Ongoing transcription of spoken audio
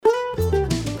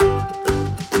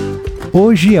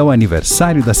Hoje é o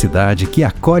aniversário da cidade que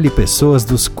acolhe pessoas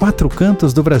dos 4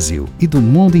 cantos do Brasil e do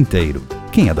mundo inteiro.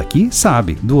 Quem é daqui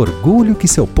sabe do orgulho que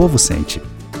seu povo sente.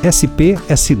 SP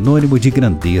é sinônimo de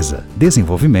grandeza,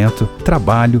 desenvolvimento,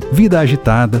 trabalho, vida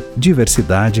agitada,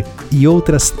 diversidade e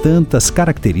outras tantas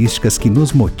características que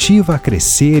nos motiva a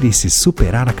crescer e se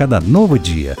superar a cada novo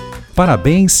dia.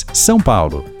 Parabéns, São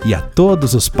Paulo, e a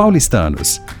todos os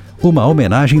paulistanos. Uma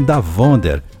homenagem da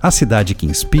Vonder, a cidade que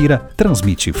inspira,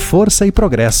 transmite força e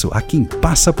progresso a quem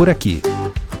passa por aqui.